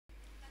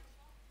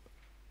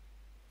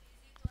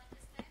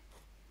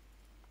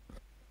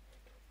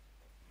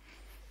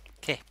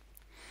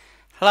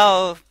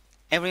Hello,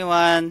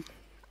 everyone.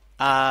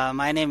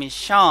 My name is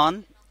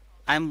Sean.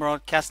 I'm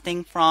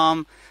broadcasting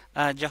from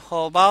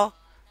Johor,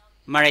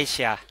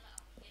 Malaysia.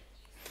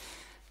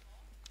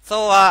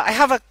 So I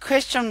have a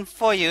question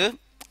for you.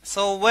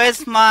 So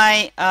where's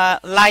my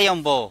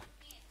lion ball?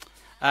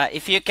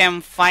 If you can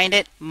find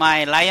it,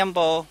 my lion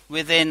ball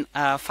within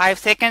 5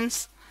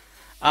 seconds,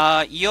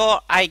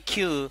 your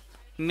IQ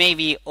may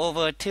be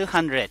over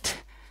 200.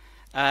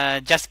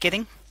 Just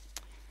kidding.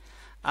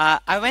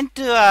 I went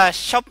to a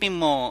shopping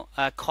mall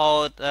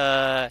called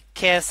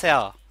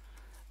KSL.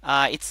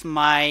 It's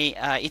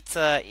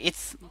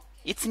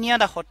near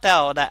the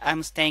hotel that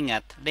I'm staying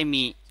at. Let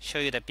me show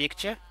you the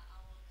picture.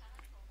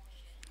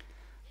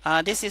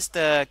 This is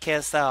the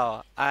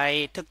KSL.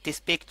 I took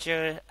this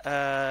picture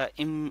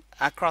in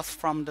across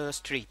from the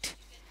street.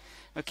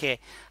 Okay,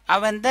 I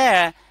went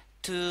there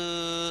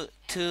to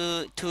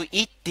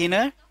eat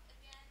dinner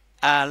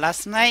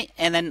last night,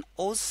 and then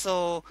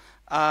also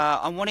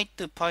I wanted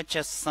to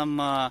purchase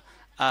some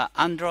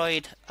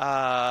Android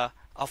a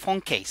phone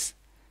case.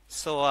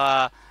 So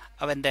I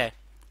went there.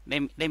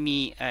 Let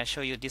me show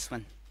you this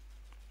one.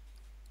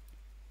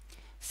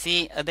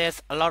 See,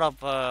 there's a lot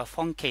of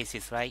phone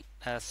cases, right?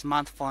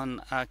 Smartphone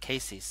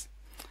cases.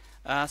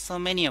 So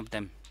many of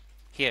them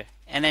here.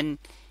 And then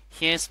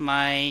here's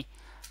my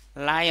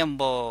lion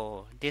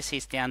ball. This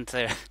is the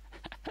answer.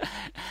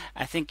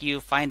 I think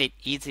you find it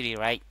easily,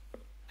 right?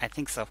 I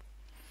think so.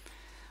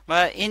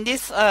 But in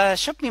this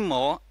shopping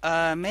mall,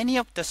 many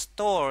of the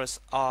stores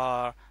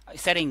are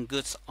selling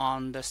goods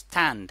on the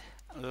stand,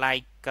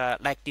 like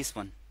this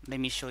one. Let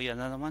me show you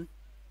another one.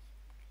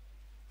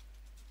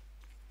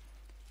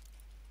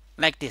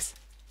 Like this.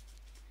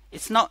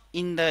 It's not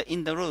in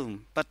the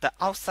room, but the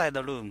outside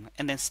the room,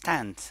 and then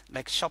stands,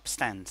 like shop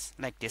stands,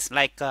 like this,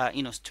 like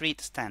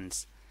street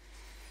stands.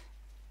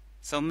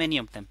 So many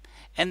of them.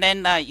 And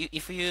then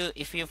if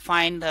you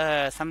find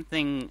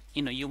something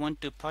you want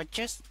to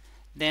purchase,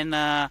 then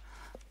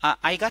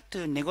I got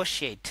to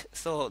negotiate.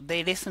 So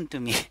they listen to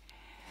me.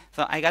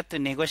 So I got to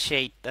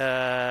negotiate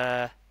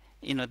the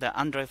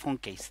Android phone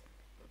case.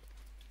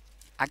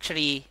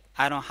 Actually,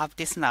 I don't have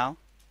this now,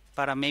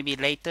 but maybe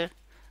later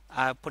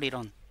I'll put it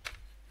on.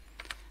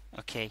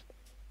 Okay.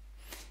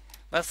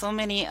 But so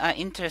many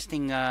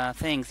interesting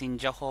things in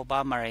Johor,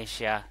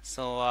 Malaysia.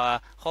 So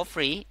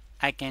hopefully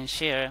I can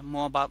share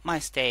more about my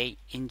stay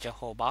in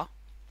Johor.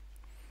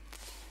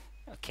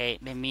 Okay,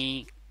 let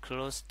me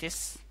close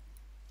this.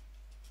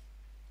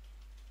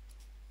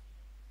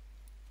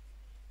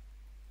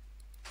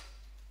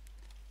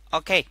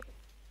 Okay,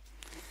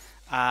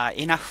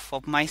 enough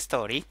of my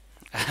story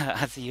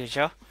as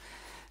usual.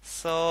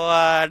 So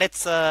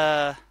let's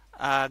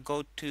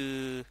go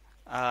to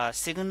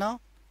signal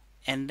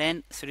and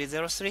then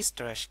 303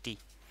 strategy.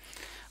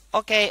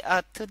 Okay,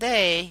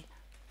 today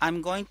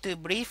I'm going to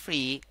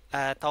briefly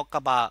talk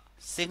about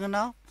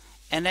signal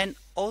and then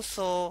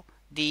also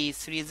the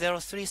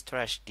 303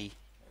 strategy.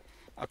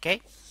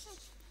 Okay,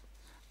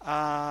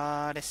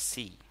 let's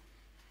see.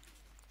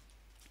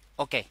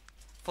 Okay,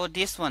 for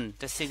this one,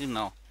 the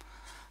signal.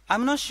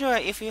 I'm not sure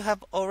if you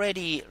have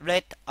already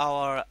read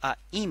our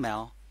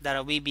email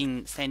that we've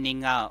been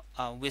sending out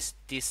with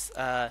this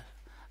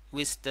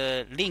with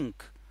the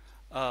link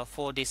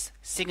for this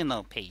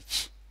signal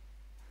page.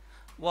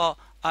 Well,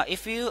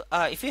 if you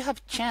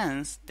have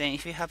chance, then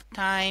if you have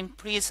time,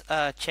 please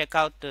check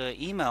out the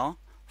email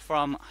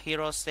from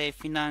Hirose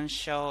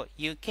Financial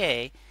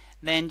UK.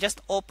 Then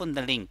just open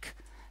the link.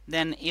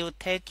 Then it will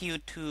take you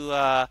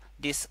to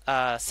this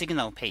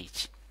signal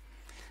page.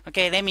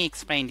 Okay, let me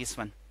explain this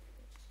one.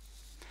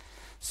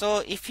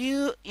 So if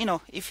you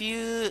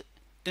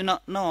do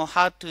not know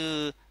how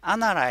to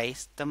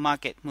analyze the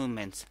market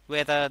movements,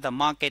 whether the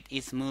market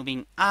is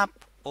moving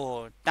up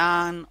or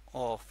down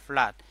or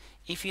flat,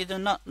 if you do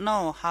not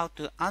know how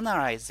to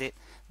analyze it,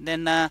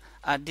 then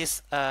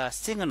this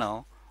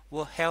signal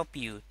will help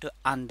you to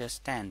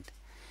understand.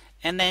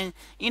 And then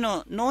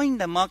knowing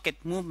the market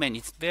movement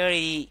is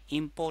very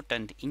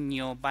important in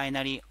your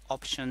binary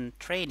option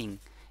trading,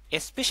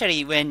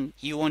 especially when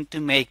you want to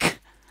make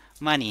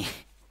money.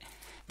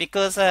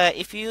 Because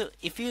if you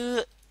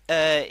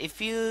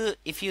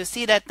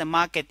see that the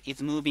market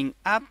is moving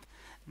up,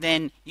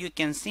 then you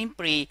can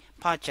simply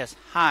purchase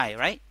high,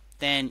 right?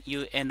 Then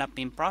you end up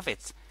in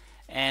profits.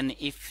 And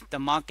if the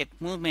market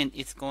movement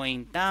is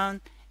going down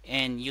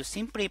and you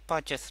simply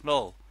purchase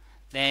low,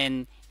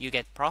 then you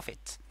get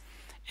profits.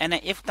 And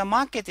if the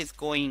market is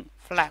going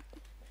flat,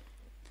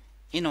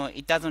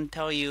 it doesn't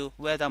tell you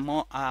where the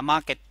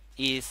market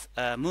is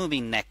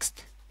moving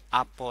next,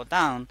 up or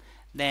down,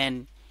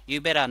 then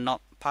you better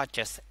not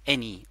purchase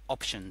any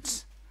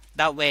options.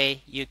 That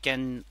way you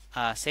can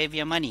save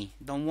your money.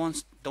 Don't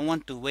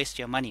want to waste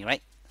your money,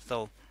 right?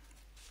 So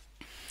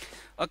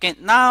okay,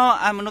 now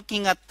I'm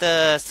looking at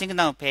the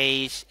signal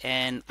page,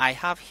 and I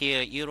have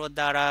here euro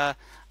dollar,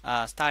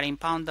 sterling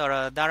pound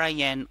dollar, dollar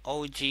yen,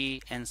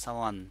 OG, and so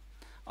on.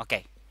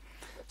 Okay,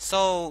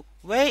 so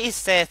where it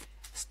says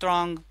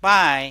strong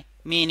buy,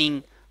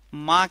 meaning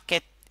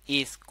market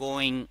is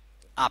going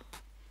up.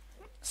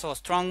 So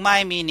strong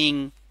buy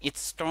meaning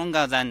it's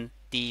stronger than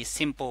the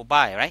simple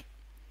buy, right?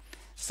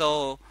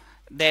 So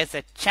there's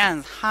a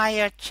chance,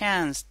 higher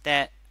chance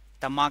that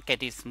the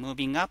market is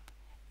moving up,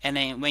 and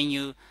then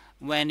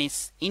when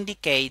it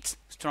indicates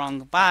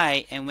strong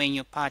buy and when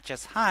you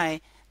purchase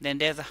high, then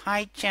there's a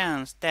high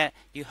chance that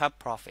you have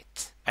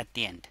profit at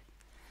the end.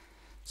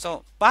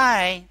 So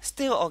buy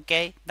still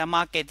okay, the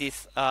market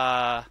is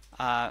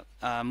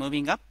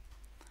moving up,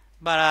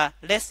 but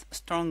less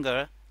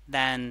stronger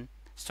than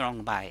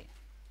strong buy,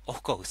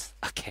 of course.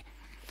 Okay.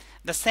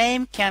 The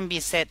same can be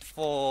said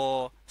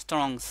for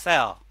strong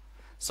sell.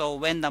 So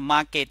when the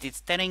market is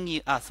telling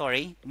you,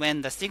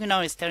 when the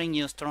signal is telling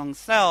you strong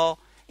sell,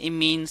 it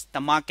means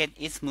the market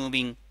is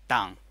moving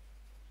down.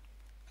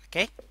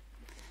 Okay.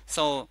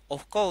 So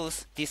of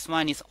course, this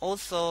one is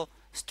also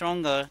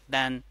stronger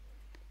than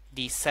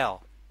the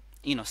sell,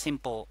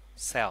 simple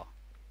sell.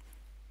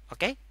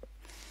 Okay.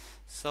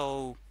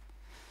 So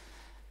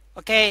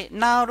okay,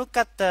 now look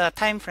at the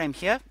time frame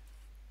here.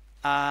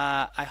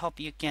 I hope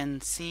you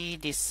can see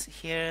this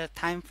here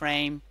time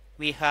frame.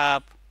 We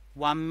have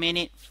 1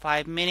 minute,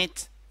 5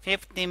 minutes,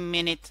 15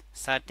 minutes,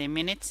 30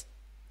 minutes,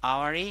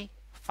 hourly,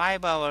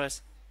 5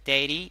 hours,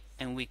 daily,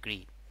 and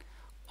weekly.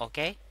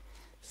 Okay,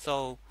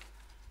 so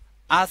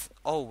as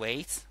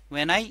always,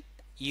 when I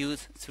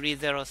use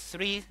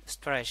 303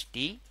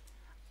 strategy,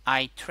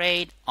 I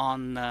trade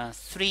on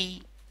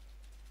 3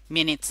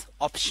 minutes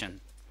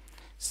option.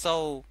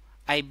 So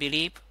I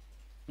believe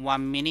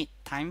 1 minute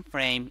time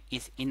frame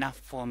is enough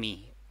for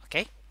me.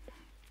 Okay,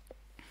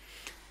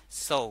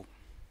 so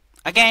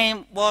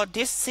again, well,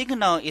 this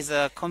signal is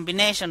a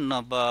combination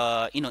of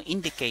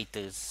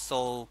indicators.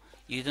 So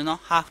you do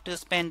not have to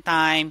spend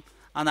time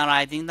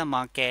analyzing the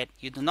market.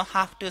 You do not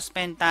have to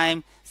spend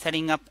time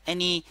setting up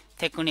any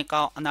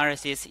technical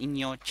analysis in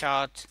your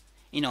chart.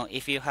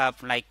 If you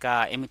have like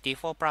a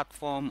MT4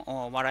 platform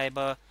or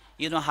whatever,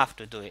 you don't have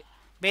to do it.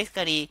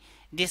 Basically,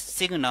 this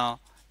signal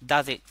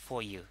does it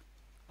for you.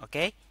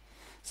 Okay,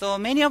 so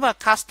many of our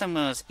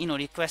customers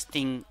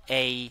requesting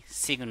a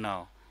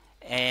signal,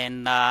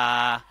 and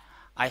I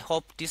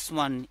hope this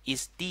one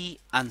is the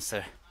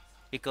answer,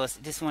 because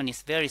this one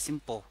is very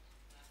simple,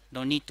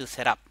 don't need to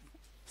set up.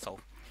 So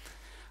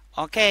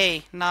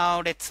okay, now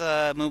let's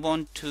move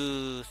on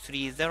to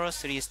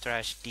 303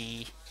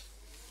 strategy.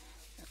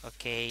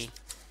 Okay,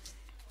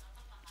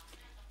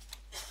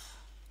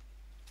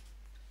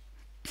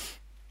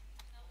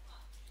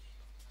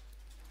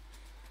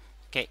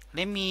 okay,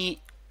 let me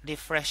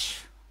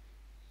refresh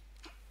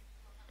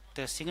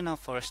the signal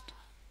first.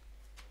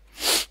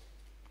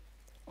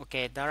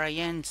 Okay,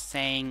 Darayan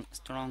saying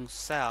strong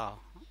sell.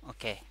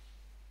 Okay,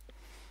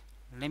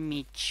 let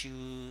me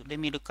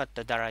look at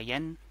the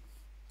Darayan.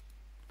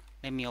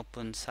 Let me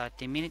open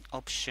 30-minute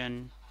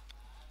option.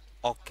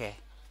 Okay,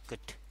 good.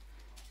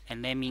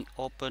 And let me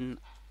open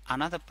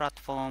another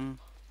platform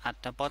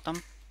at the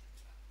bottom,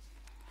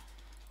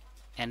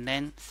 and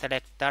then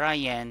select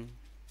Darayan.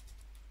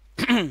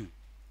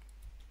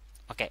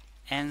 Okay,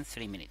 and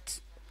 3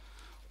 minutes.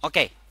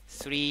 Okay,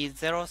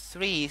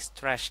 303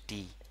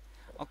 strategy.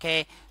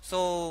 Okay,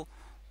 so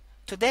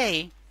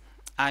today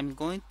I'm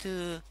going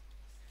to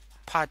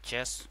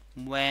purchase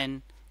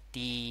when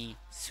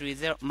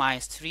my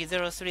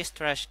 303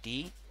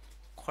 strategy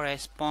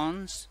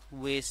corresponds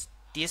with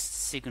this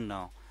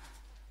signal.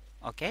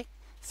 Okay,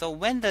 so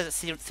when the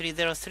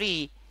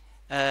 303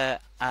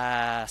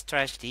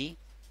 strategy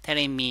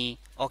telling me,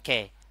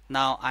 okay,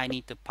 now I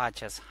need to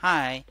purchase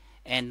high,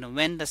 and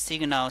when the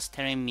signal is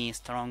telling me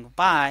strong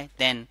buy,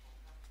 then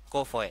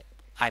go for it,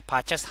 I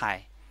purchase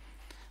high.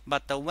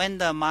 But when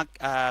the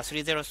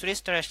 303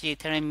 strategy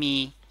telling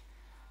me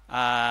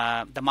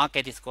the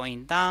market is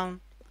going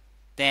down,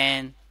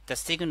 then the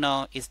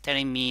signal is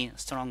telling me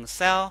strong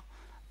sell,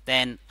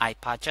 then I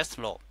purchase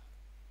low.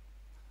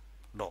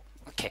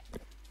 Okay,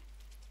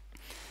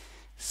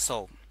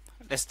 so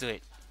let's do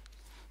it.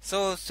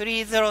 So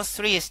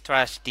 303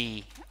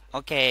 strategy.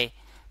 Okay,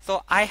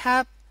 so I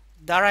have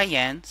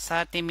Darayan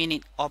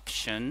 30-minute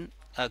option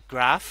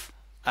graph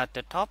at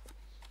the top,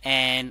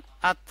 and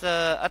at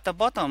the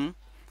bottom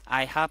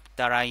I have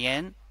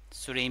Darayan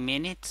 3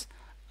 minutes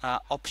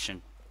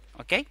option.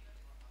 Okay,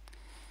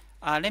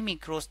 let me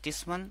close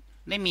this one.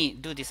 Let me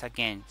do this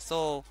again.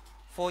 So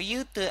for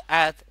you to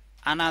add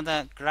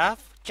another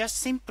graph, just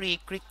simply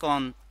click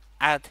on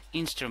add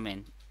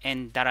instrument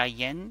and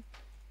Darayan,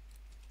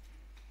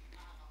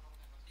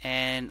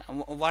 and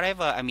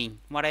whatever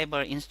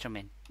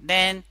instrument,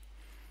 then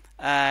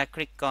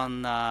click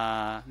on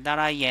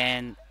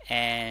Darayan,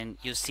 and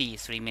you see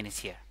 3 minutes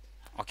here.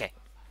 Okay,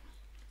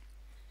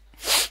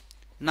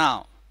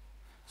 now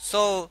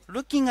so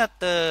looking at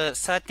the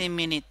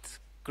 30-minute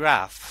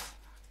graph,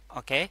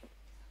 okay,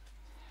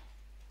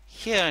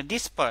 here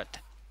this part,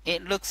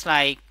 it looks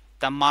like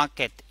the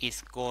market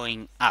is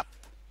going up,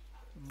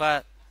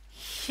 but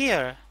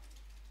here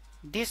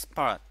this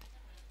part,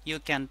 you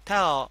can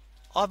tell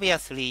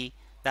obviously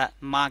that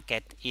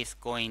market is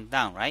going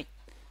down, right?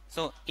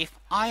 So if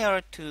I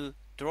were to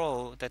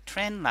draw the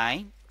trend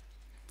line,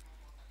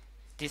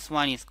 this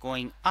one is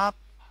going up,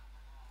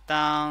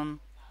 down,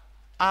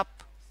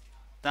 up,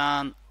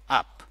 down,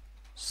 up.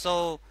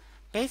 So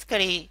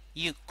basically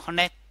you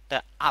connect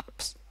the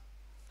ups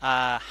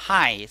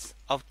highs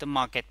of the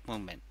market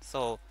movement.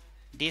 So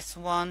this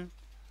one,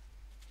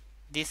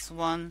 this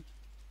one,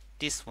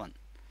 this one.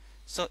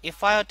 So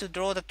if I were to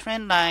draw the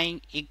trend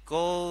line, it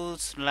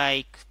goes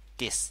like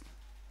this.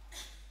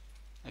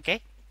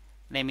 Okay,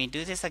 let me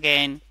do this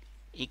again.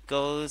 It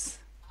goes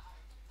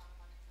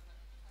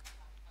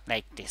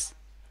like this.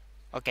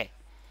 Okay,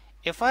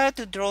 if I were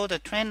to draw the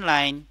trend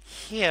line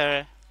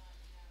here,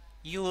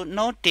 you will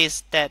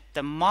notice that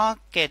the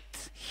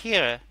market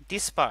here,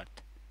 this part,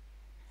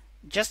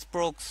 just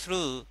broke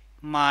through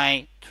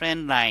my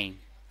trend line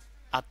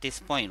at this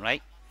point,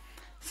 right?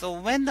 So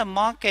when the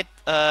market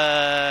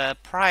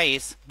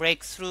price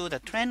breaks through the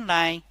trend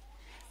line,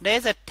 there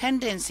is a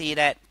tendency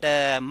that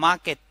the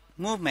market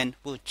movement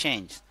will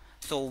change.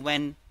 So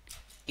when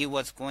it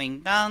was going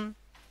down,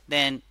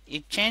 then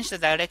it changed the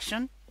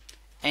direction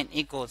and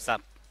it goes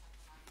up.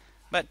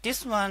 But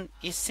this one,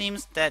 it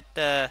seems that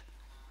the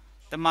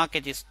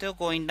market is still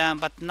going down,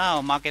 but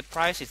now market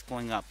price is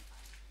going up.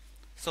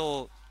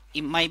 So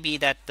it might be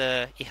that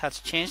it has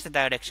changed the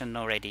direction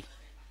already.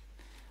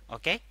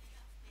 Okay.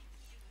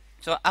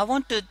 So I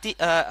want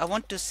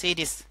to see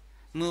this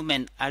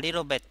movement a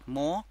little bit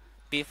more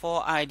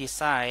before I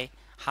decide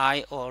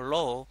high or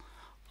low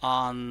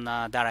on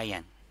dollar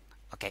yen.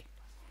 Okay.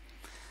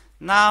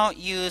 Now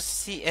you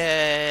see,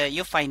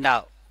 you find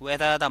out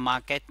whether the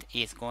market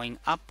is going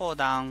up or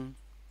down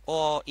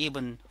or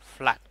even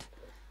flat.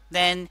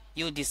 Then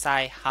you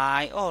decide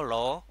high or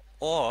low,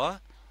 or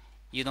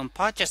you don't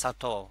purchase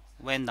at all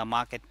when the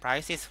market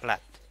price is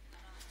flat.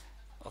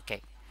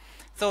 Okay.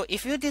 So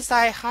if you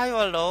decide high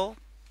or low,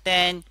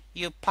 then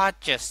you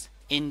purchase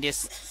in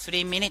this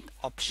 3-minute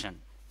option.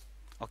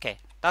 Okay,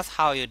 that's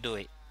how you do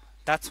it.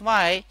 That's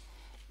why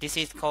this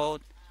is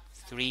called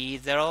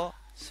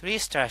 303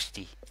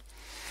 strategy.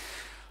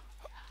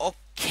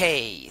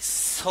 Okay,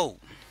 so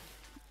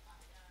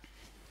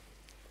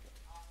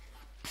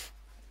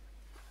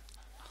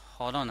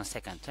hold on a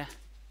second.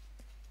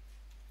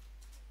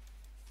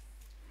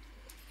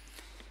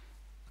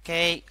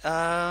 Okay,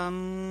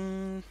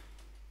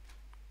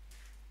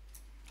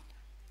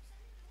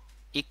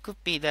 it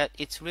could be that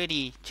it's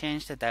really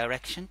changed the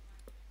direction.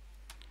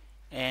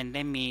 And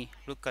let me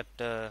look at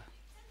the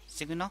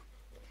signal.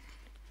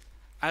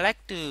 I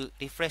like to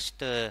refresh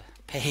the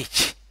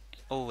page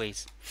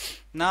always.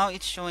 Now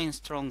it's showing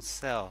strong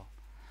sell.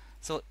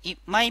 So it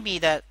might be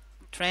that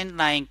trend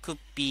line could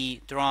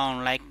be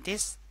drawn like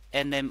this,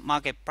 and then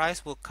market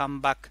price will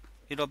come back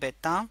a little bit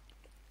down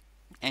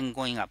and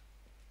going up.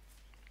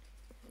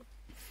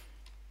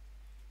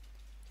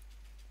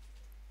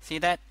 See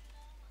that?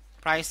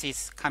 Price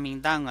is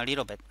coming down a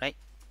little bit, right?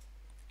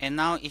 And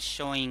now it's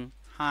showing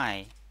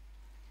high.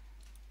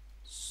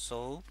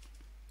 So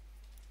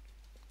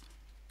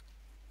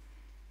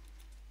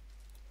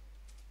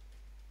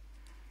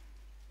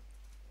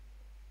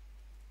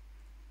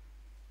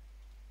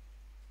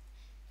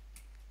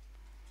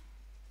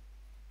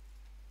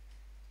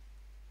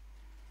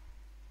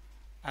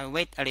I'll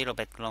wait a little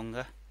bit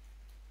longer.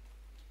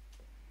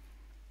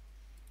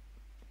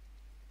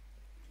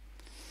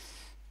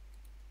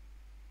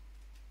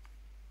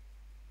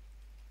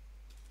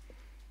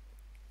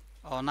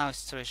 Oh, now it's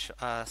still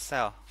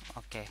sell.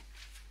 Okay.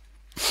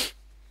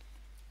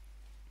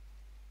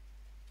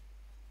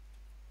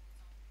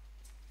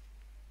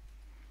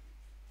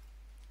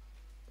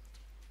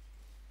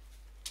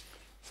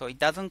 So it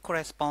doesn't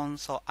correspond,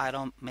 so I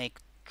don't make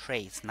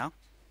trades now.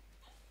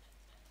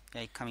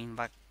 Yeah, coming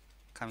back,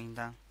 coming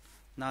down.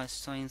 Now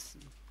it's showing.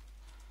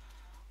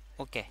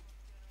 Okay.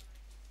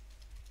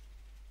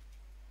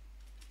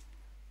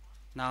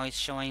 Now it's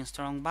showing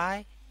strong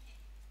buy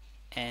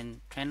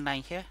and trend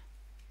line here.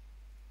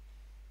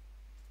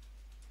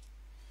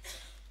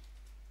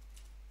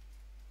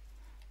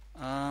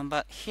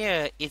 But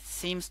here it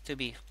seems to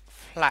be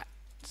flat,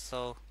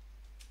 so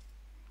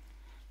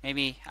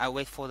maybe I'll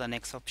wait for the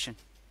next option.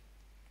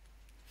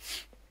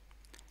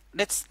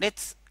 Let's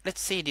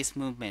see this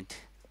movement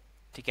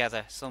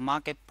together. So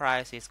market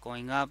price is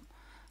going up,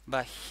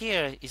 but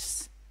here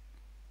is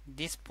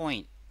this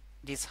point,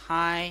 this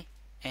high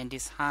and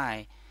this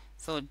high.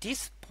 So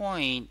this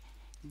point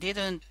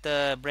didn't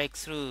break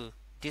through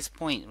this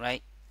point,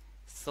 right?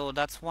 So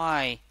that's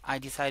why I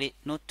decided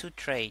not to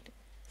trade.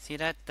 See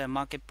that the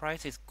market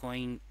price is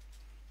going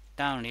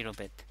down a little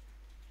bit.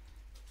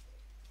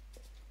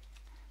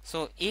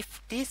 So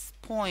if this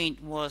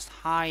point was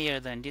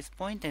higher than this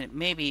point, then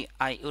maybe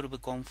I would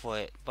have gone for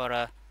it.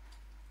 But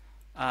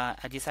I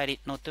decided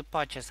not to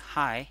purchase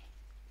high.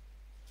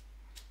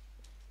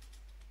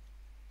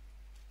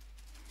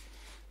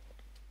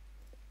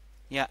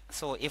 Yeah,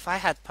 so if I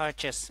had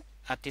purchased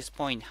at this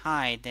point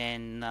high,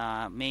 then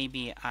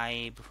maybe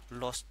I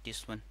lost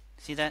this one.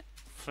 See that?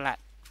 Flat.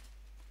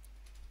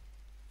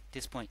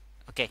 This point.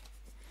 Okay.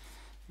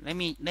 Let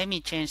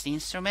me change the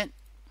instrument.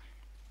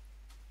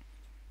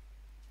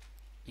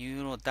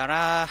 Euro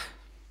dollar.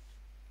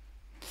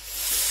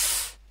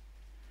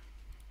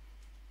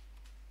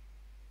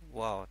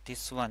 wow,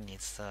 this one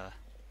is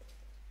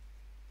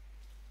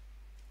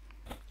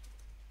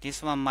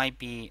this one might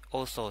be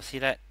also, see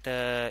that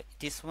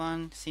this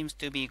one seems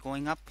to be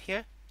going up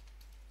here.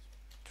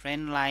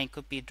 Trend line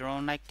could be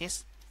drawn like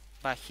this,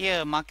 but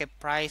here market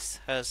price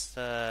has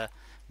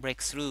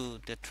break through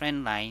the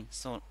trend line,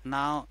 so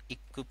now it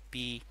could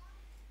be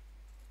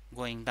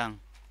going down.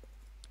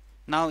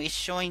 Now it's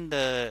showing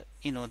the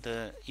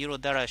the euro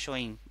dollar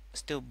showing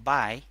still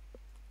buy,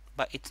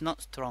 but it's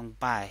not strong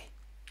buy.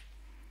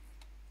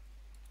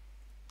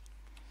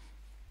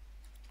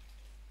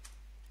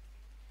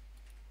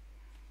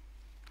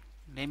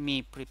 Let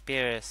me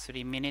prepare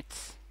 3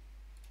 minutes.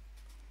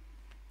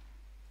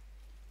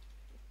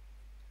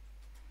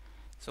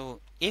 So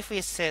if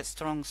it says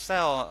strong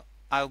sell,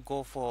 I'll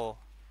go for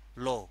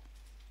low.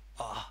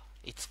 Oh,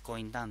 it's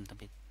going down a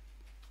bit.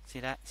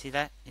 See that? See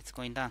that? It's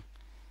going down.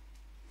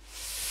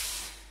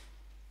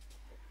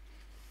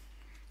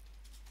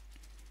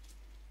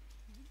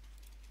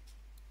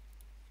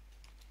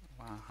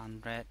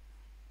 $100.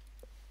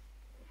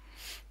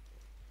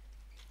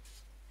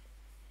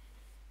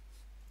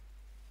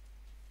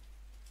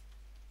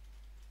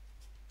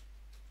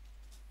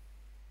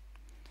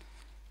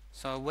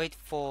 So wait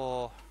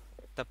for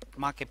the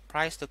market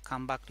price to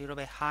come back a little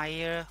bit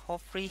higher,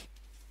 hopefully.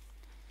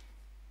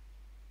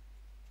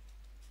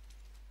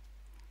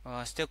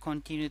 Still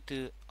continue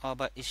to,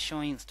 but it's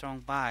showing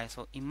strong buy,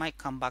 so it might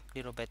come back a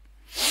little bit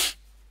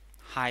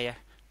higher.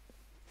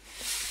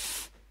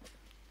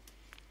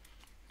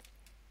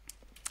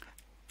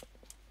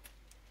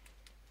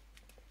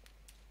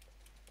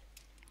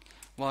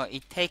 Well,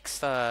 it takes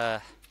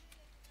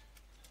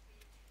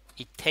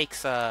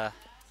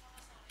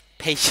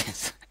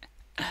patience.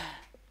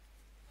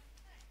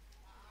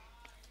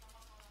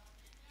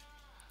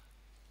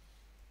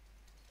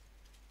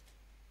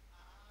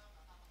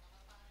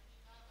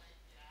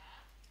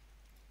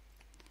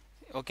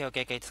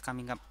 Okay, it's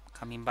coming up,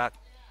 coming back.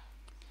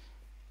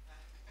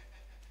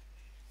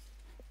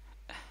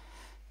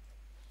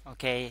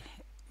 Okay,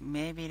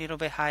 maybe a little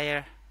bit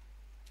higher,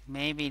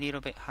 maybe a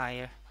little bit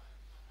higher.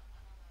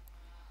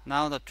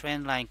 Now the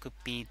trend line could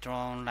be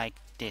drawn like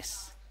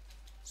this.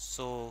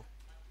 So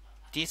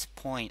this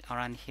point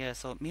around here,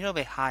 so a little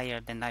bit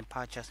higher than I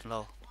purchased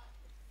low.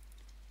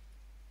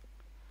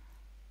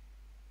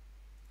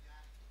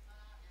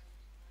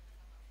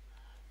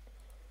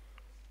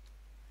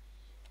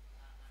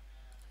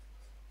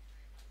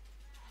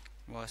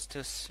 Well,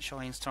 still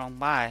showing strong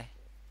buy.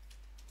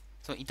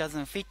 So it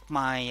doesn't fit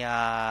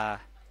my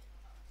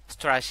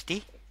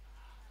strategy.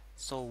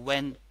 So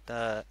when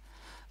the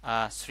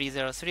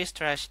 303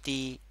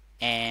 strategy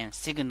and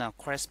signal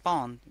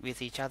correspond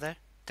with each other,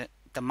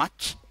 the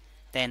match,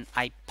 then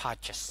I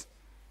purchase.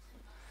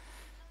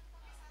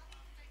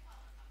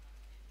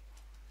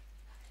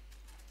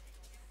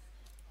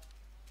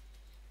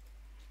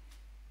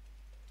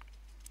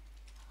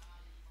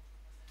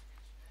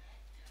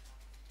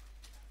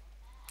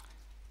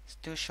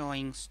 Still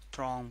showing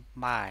strong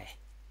buy.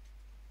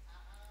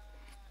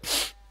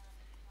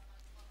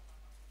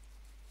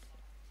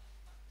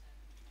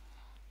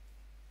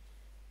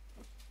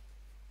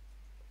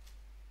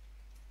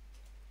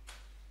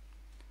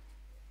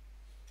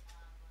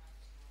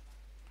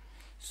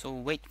 So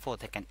wait for a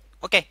second.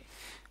 Okay.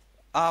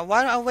 While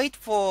I wait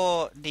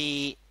for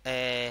the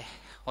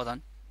hold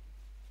on.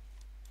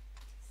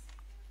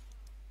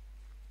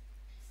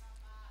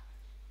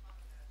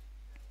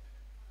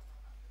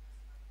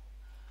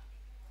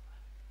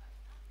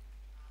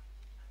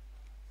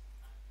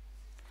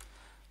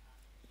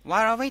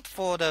 While I wait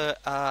for the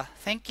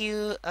thank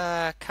you,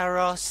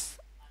 Carlos,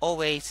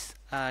 always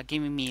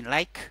giving me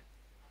like.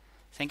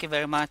 Thank you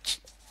very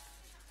much.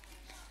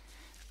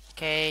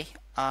 Okay.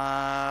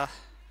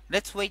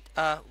 Let's wait.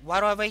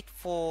 While I wait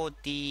for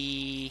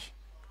the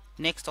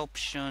next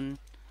option,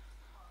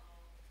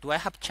 do I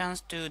have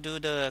chance to do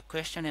the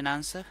question and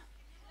answer?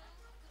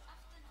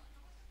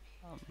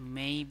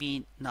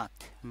 Maybe not.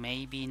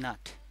 Maybe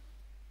not.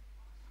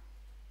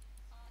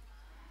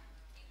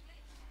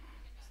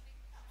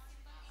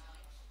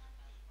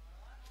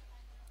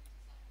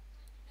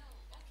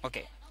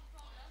 Okay.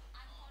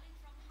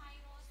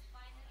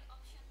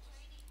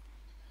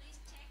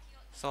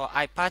 So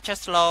I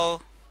purchased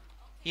low,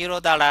 euro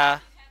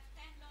dollar,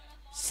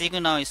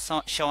 signal is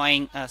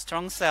showing a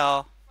strong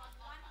sell,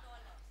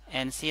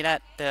 and see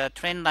that the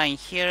trend line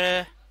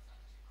here,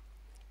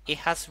 it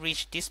has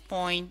reached this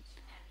point,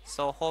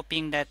 so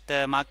hoping that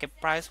the market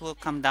price will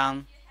come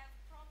down,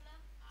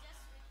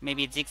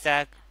 maybe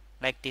zigzag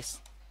like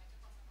this.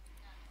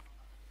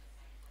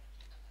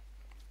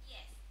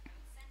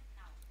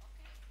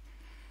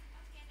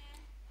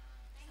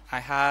 I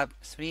have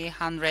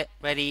 300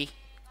 ready.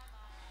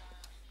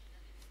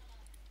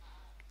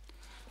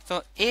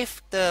 So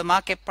if the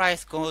market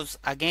price goes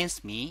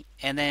against me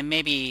and then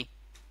maybe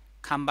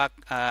come back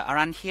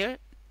around here,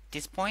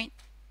 this point,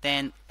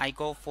 then I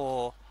go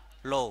for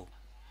low,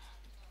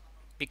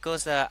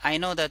 because I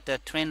know that the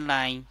trend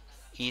line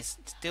is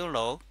still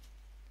low.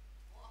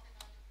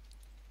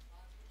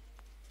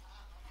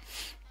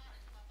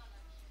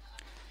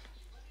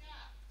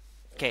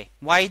 Okay,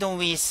 why don't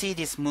we see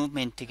this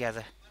movement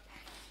together?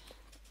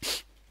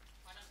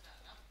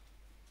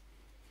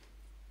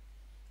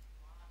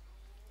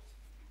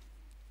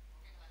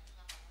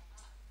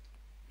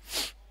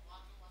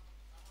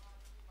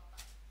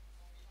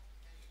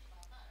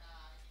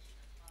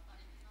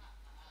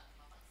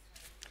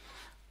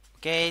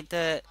 Okay,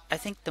 I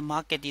think the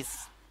market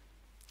is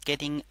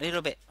getting a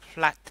little bit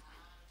flat.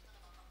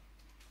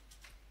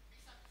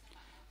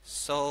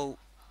 So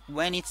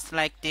when it's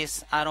like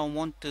this, I don't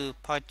want to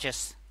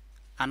purchase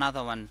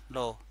another one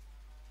low.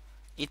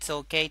 It's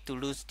okay to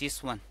lose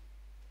this one.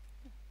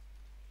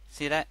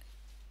 See that?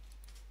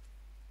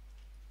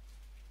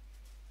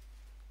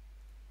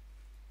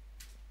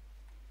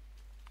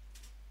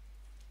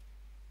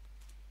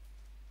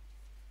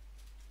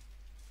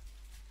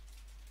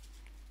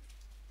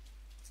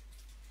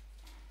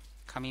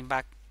 Coming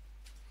back.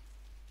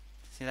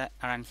 See that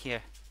around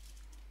here.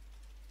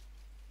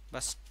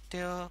 But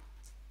still,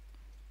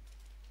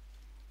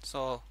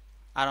 so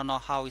I don't know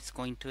how it's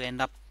going to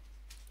end up.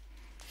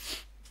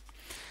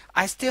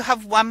 I still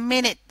have 1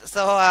 minute,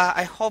 so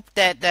I hope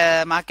that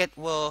the market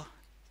will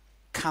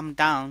come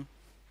down.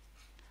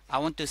 I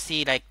want to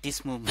see like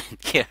this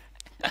movement here.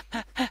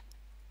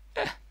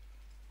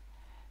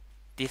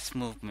 This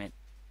movement.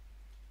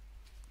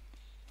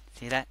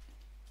 See that?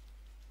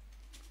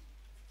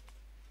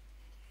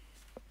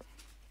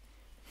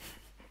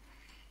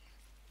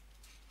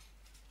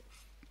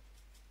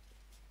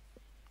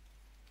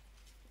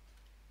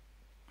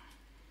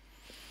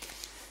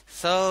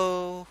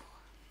 So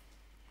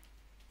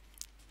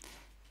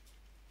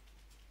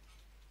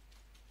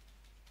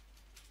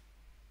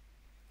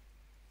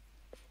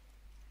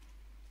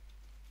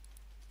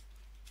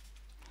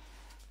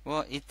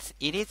well, it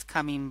is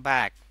coming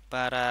back,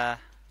 but I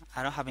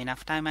don't have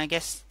enough time, I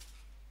guess.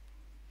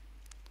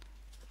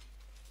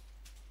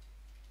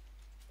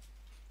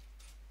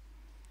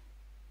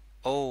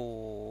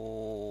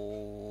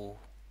 Oh,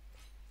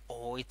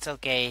 it's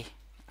okay.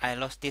 I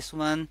lost this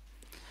one,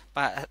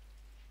 but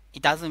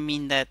it doesn't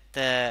mean that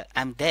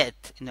I'm dead.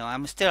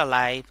 I'm still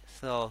alive.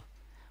 So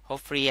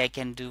hopefully I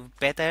can do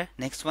better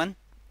next one.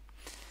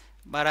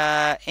 But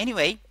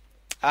anyway,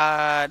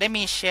 let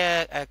me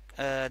share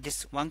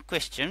this one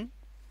question.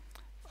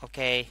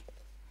 Okay.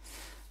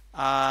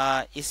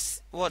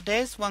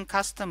 There's one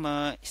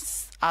customer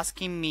is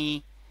asking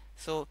me,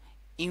 so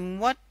in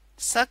what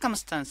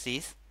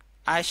circumstances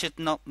I should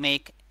not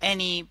make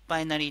any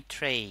binary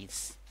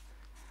trades?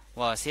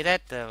 Well, see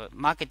that the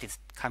market is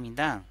coming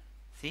down.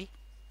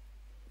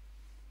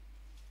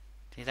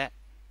 See that?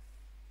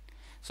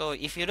 So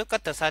if you look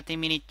at the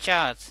 30-minute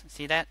charts,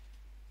 see that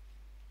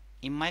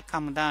it might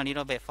come down a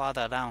little bit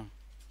further down.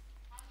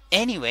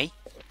 Anyway,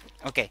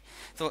 okay,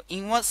 so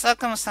in what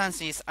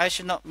circumstances I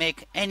should not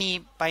make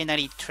any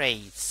binary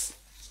trades?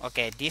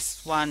 Okay,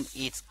 this one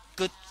is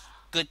good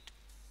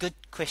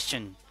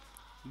question.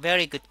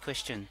 Very good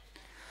question.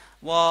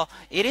 Well,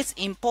 it is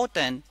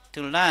important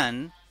to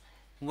learn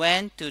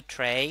when to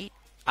trade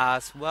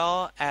as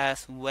well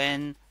as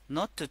when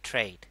not to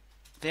trade.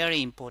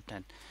 Very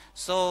important.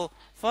 So,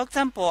 for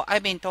example,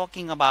 I've been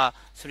talking about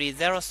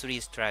 303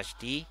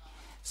 strategy.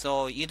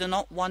 So you do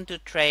not want to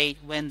trade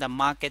when the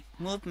market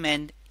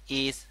movement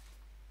is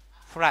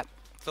flat.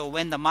 So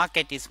when the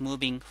market is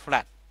moving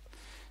flat.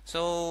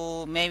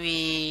 So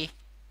maybe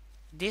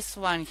this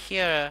one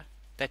here,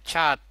 the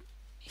chart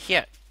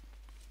here,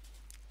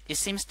 it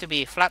seems to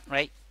be flat,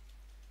 right?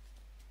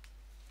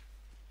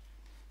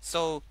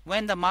 So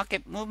when the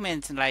market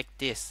movements like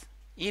this,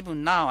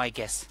 even now I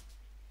guess,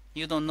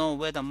 you don't know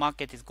where the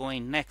market is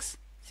going next.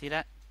 See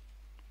that?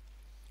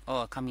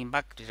 Oh, coming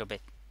back a little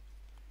bit.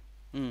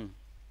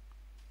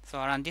 So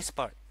around this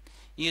part,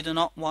 you do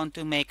not want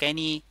to make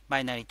any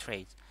binary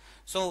trades.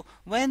 So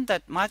when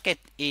the market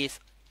is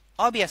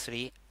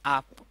obviously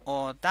up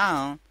or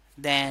down,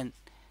 then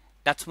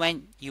that's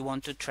when you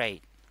want to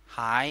trade,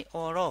 high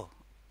or low.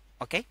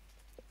 Okay?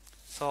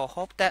 So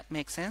hope that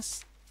makes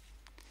sense.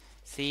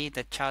 See,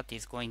 the chart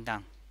is going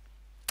down.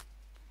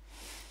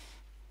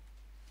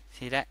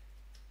 See that?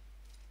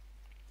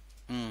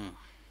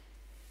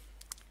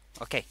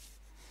 Okay.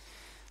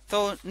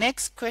 So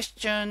next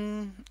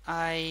question,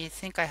 I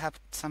think I have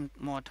some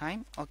more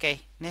time.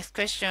 Okay, next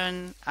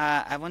question,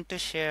 I want to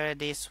share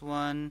this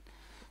one.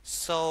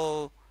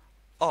 So,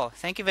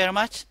 thank you very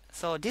much.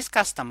 So this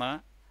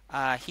customer,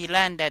 he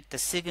learned that the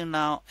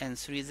signal and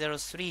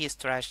 303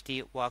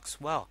 strategy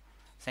works well.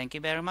 Thank you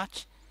very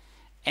much.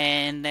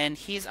 And then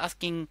he's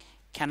asking,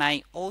 can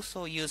I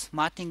also use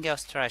martingale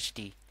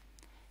strategy?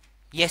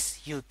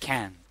 Yes, you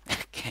can.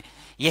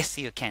 Yes,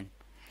 you can.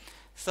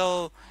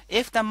 So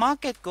if the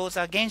market goes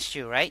against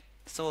you, right?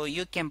 So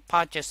you can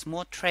purchase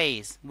more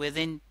trades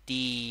within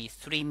the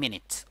 3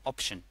 minutes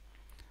option.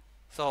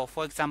 So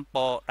for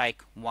example,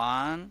 like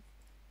 1,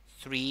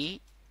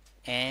 3,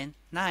 and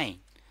 9.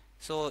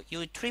 So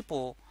you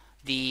triple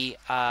the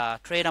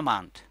trade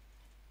amount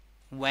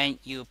when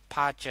you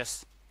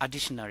purchase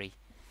additionally.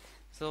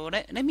 So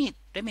let me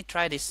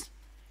try this.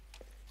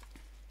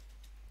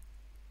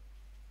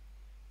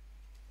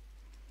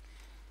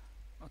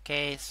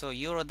 Okay, so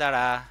euro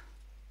dollar.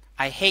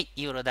 I hate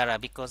euro dollar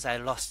because I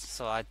lost,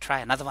 so I try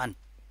another one.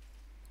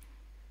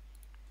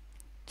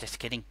 Just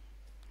kidding.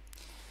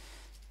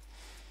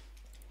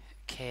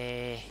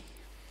 Okay,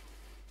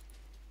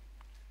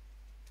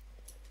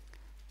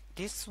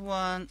 this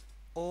one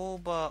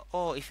over.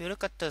 Oh, if you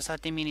look at the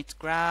 30-minute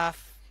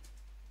graph,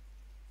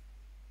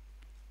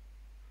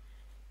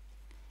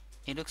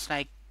 it looks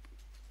like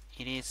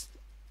it is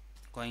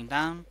going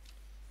down.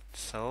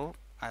 So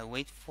I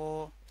wait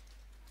for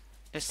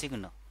the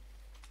signal.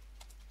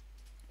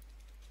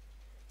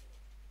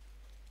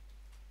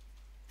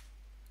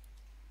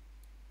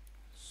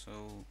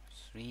 So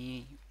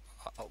 3.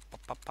 Oh,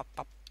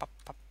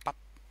 pop.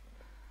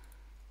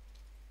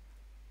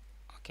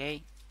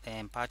 Okay,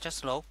 then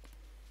purchase low.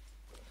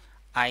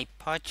 I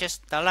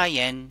purchased dollar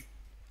yen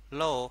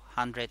low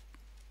 $100.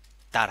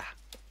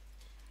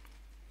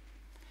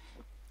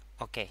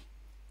 Okay.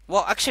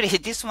 Well, actually,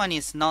 this one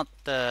is not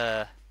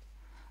the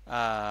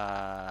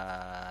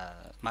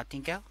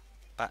martingale,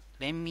 but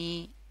let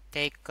me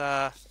take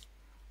a.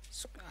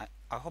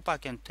 I hope I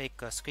can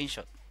take a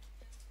screenshot.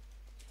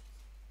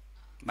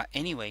 But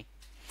anyway,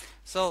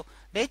 so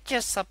let's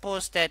just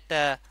suppose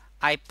that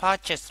I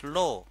purchased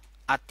low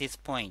at this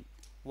point,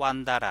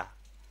 $1.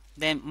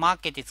 Then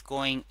market is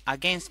going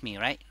against me,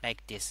 right?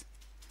 Like this.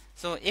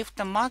 So if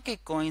the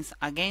market goes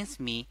against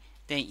me,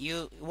 then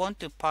you want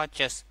to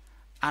purchase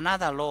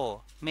another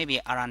low, maybe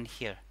around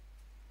here.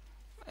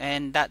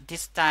 And that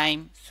this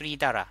time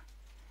 $3.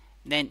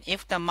 Then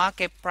if the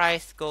market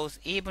price goes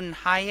even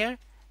higher,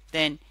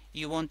 then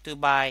you want to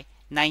buy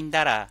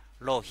 $9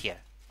 low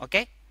here.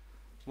 Okay?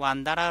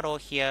 $1 low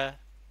here,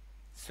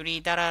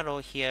 $3 low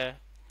here,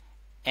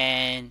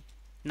 and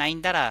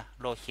 $9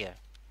 low here.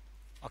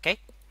 Okay?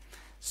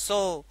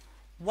 So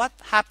what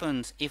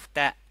happens if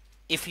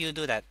you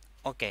do that?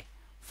 Okay.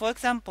 For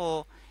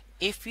example,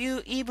 if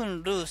you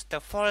even lose the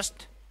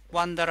first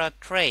 $1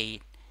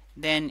 trade,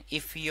 then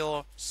if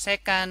your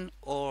second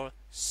or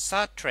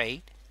third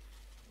trade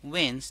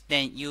wins,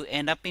 then you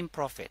end up in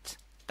profit.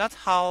 That's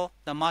how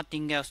the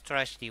martingale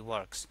strategy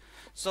works.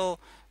 So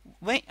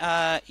when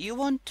you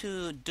want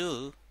to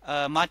do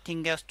a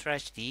martingale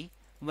strategy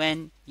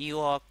when you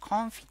are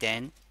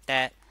confident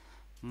that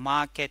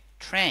market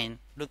trend,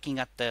 looking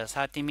at the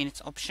 30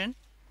 minutes option,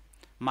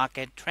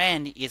 market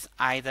trend is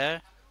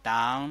either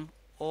down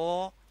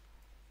or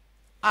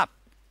up.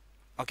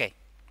 Okay.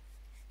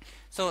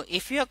 So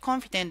if you are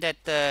confident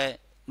that the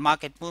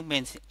market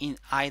movements in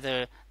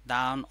either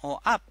down or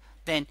up,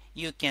 then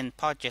you can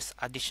purchase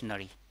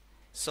additionally.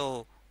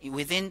 So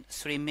within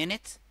 3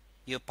 minutes,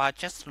 you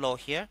purchase low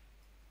here.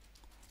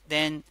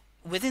 Then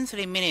within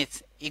 3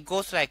 minutes, it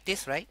goes like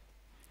this, right?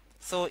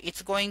 So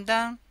it's going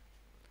down,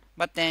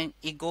 but then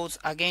it goes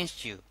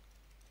against you.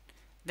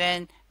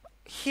 Then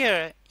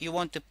here you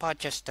want to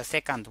purchase the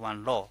second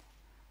one low,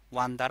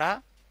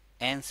 $1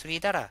 and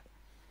 $3.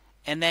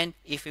 And then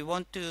if you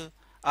want to,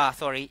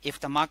 if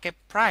the market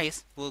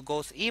price will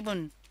goes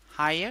even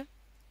higher,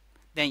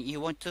 then you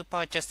want to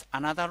purchase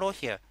another low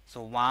here.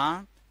 So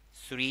 1,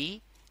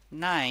 3,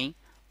 9,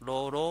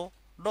 low.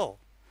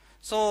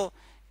 So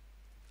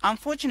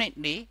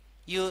unfortunately,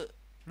 you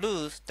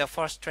lose the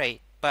first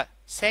trade, but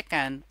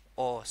second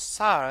or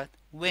third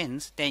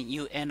wins, then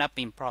you end up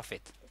in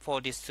profit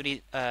for this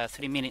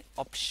 3-minute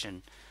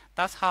option.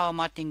 That's how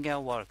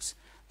martingale works.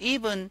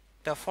 Even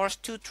the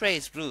first 2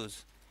 trades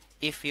lose.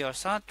 If your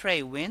third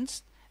trade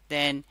wins,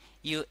 then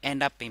you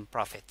end up in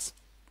profits.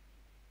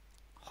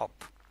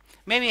 Hope.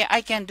 Maybe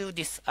I can do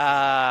this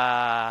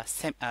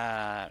lesson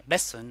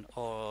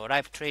or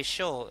live trade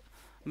show.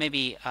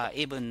 Maybe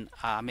even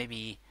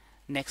maybe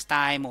next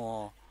time,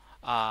 or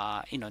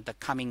the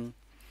coming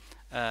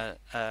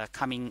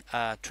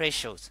trade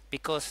shows,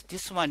 because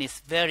this one is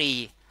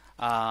very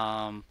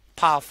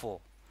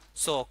powerful.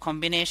 So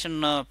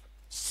combination of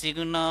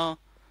signal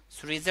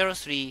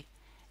 303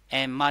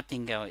 and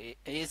martingale,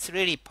 it's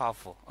really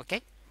powerful.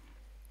 Okay.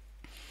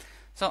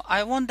 So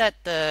I won that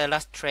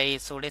last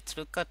trade. So let's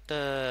look at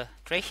the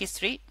trade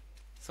history.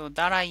 So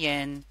dollar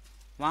yen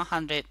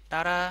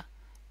 $100.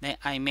 Then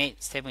I made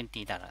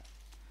 $70.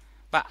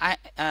 But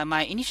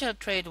my initial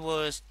trade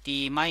was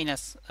the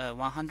minus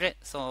 100.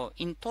 So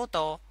in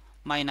total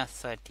minus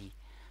 30.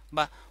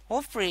 But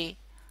hopefully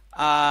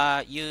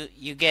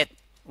you get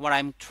what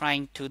I'm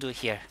trying to do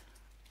here.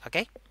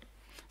 Okay.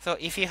 So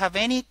if you have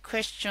any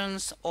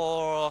questions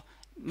or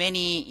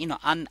many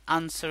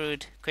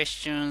unanswered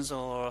questions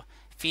or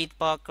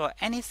feedback or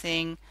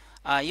anything,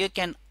 you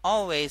can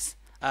always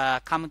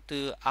come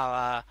to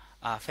our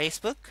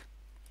Facebook.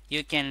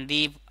 You can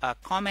leave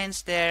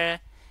comments there.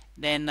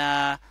 Then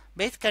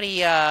basically,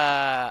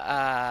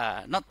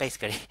 not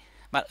basically,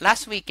 but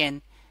last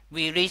weekend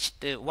we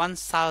reached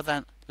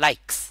 1,000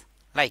 likes.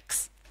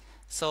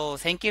 So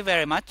thank you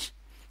very much.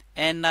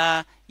 And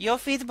your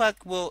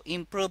feedback will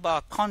improve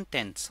our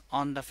contents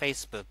on the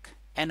Facebook,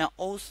 and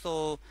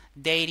also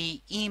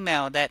daily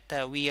email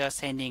that we are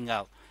sending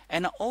out.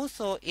 And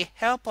also it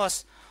helps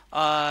us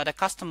the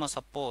customer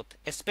support,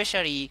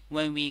 especially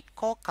when we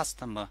call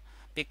customer.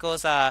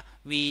 because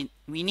we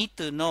need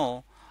to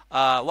know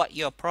what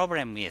your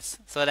problem is,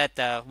 so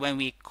that when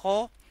we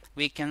call,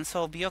 we can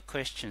solve your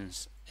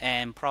questions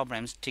and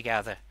problems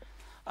together.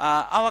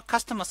 Our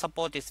customer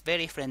support is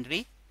very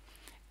friendly,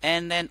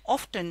 and then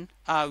often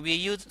we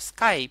use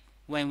Skype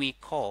when we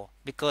call,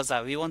 because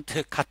we want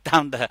to cut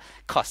down the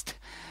cost.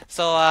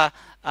 So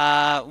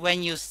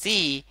when you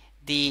see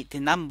the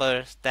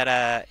numbers that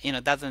are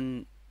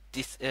doesn't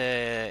this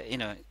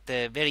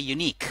they're very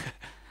unique,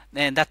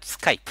 then that's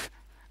Skype.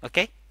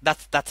 Okay,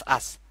 that's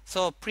us.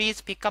 So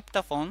please pick up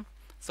the phone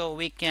so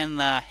we can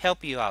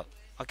help you out.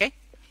 Okay.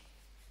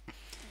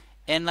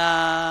 And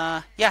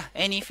yeah,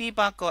 any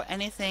feedback or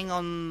anything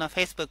on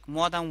Facebook,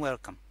 more than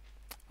welcome.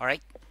 All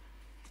right.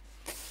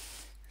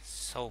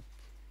 So,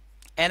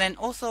 and then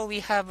also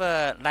we have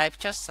a live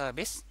chat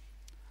service.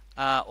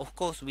 Of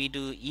course, we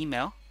do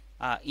email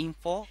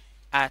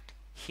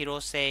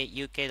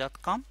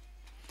info@hiroseuk.com.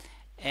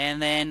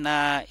 And then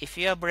if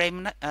you are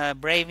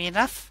brave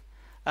enough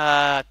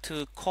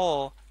to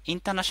call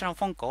international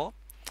phone call,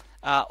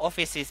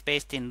 office is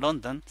based in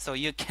London, so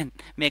you can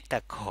make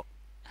that call.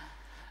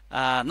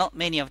 Not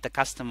many of the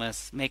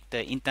customers make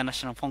the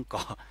international phone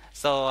call,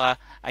 so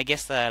I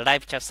guess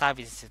live chat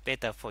service is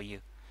better for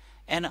you.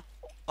 And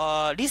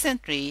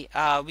recently,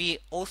 we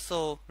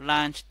also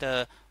launched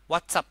the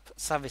WhatsApp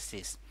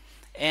services.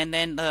 And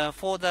then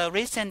for the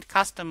recent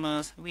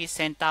customers, we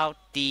sent out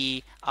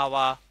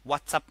our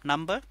WhatsApp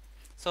number.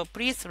 So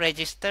please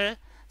register.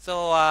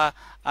 So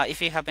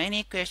if you have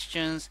any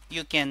questions,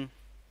 you can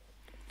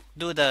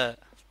do the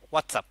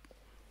WhatsApp.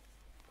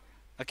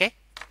 Okay?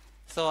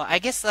 So I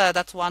guess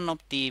that's one of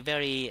the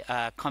very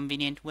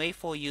convenient way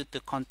for you to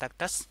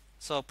contact us.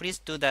 So please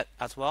do that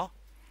as well.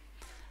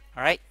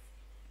 All right.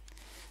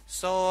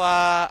 So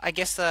I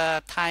guess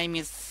time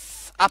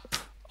is up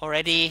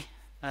already.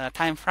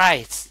 Time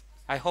flies.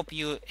 I hope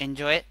you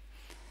enjoy it.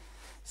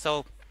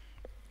 So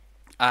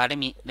let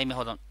me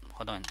hold on.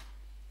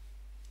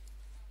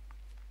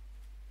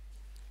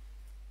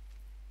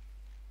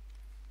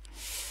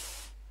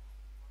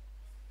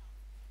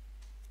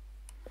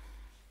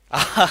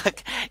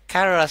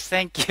 Carlos,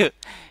 thank you.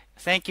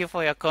 Thank you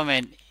for your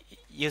comment.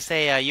 You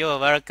say you're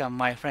welcome,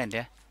 my friend.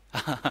 Yeah.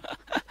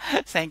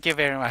 Thank you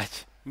very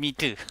much. Me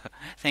too.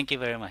 Thank you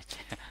very much.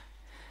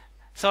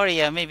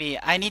 Sorry, maybe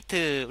I need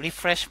to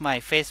refresh my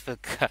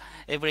Facebook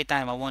every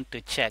time I want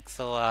to check.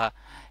 So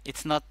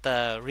it's not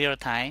real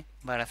time,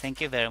 but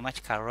thank you very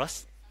much,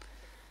 Carlos.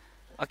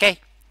 Okay.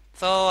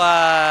 So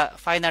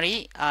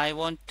finally, I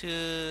want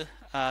to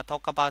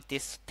talk about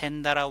this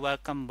 $10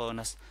 welcome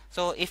bonus.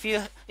 So if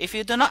you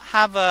do not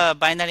have a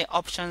binary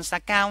options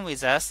account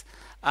with us,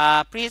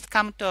 please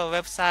come to our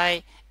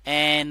website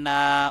and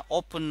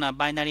open a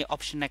binary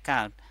option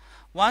account.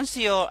 Once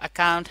your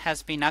account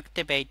has been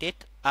activated,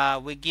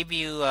 we give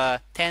you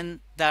a $10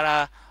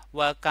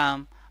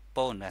 welcome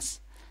bonus.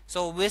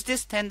 So with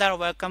this $10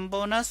 welcome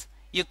bonus,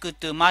 you could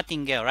do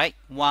martingale, right?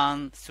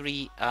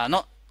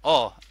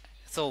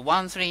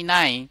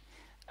 139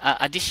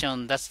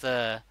 addition, that's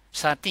the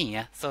 13,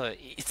 yeah. So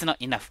it's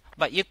not enough,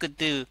 but you could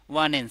do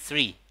 1 and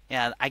 3.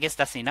 Yeah, I guess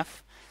that's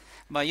enough.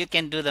 But you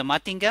can do the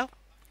martingale.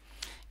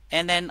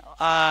 And then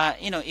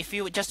if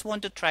you just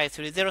want to try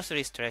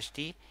 303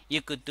 strategy,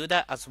 you could do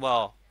that as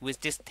well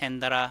with this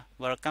 $10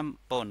 welcome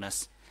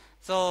bonus.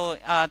 So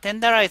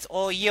 $10 is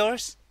all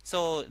yours,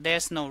 so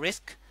there's no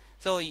risk.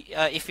 So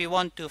if you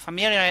want to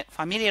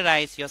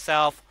familiarize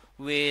yourself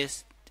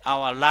with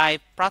our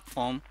live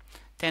platform,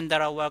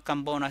 $10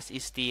 welcome bonus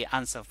is the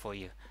answer for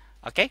you.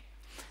 Okay,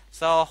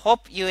 so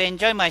hope you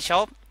enjoy my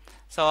show.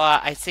 So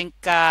I think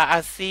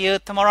I'll see you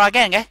tomorrow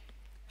again.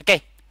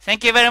 Okay,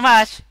 thank you very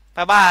much.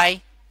 Bye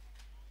bye.